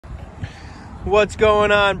What's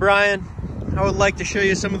going on, Brian? I would like to show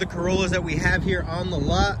you some of the Corollas that we have here on the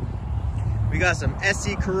lot. We got some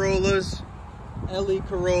SE Corollas, LE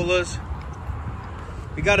Corollas.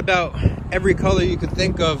 We got about every color you could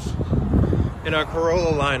think of in our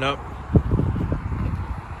Corolla lineup.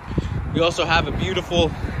 We also have a beautiful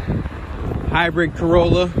hybrid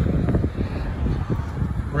Corolla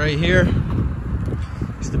right here.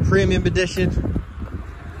 It's the premium edition.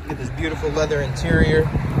 Get this beautiful leather interior.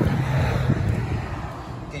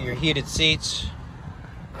 Get your heated seats.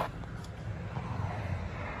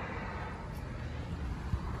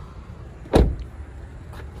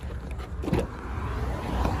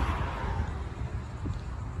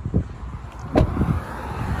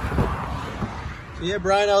 So yeah,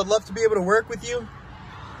 Brian, I would love to be able to work with you.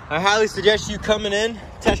 I highly suggest you coming in,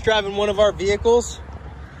 test driving one of our vehicles,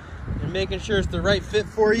 and making sure it's the right fit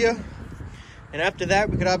for you. And after that,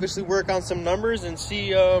 we could obviously work on some numbers and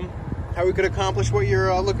see how we could accomplish what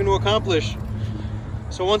you're looking to accomplish.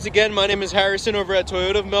 So once again, my name is Harrison over at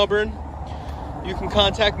Toyota of Melbourne. You can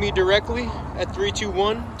contact me directly at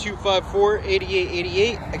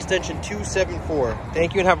 321-254-8888, extension 274.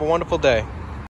 Thank you and have a wonderful day.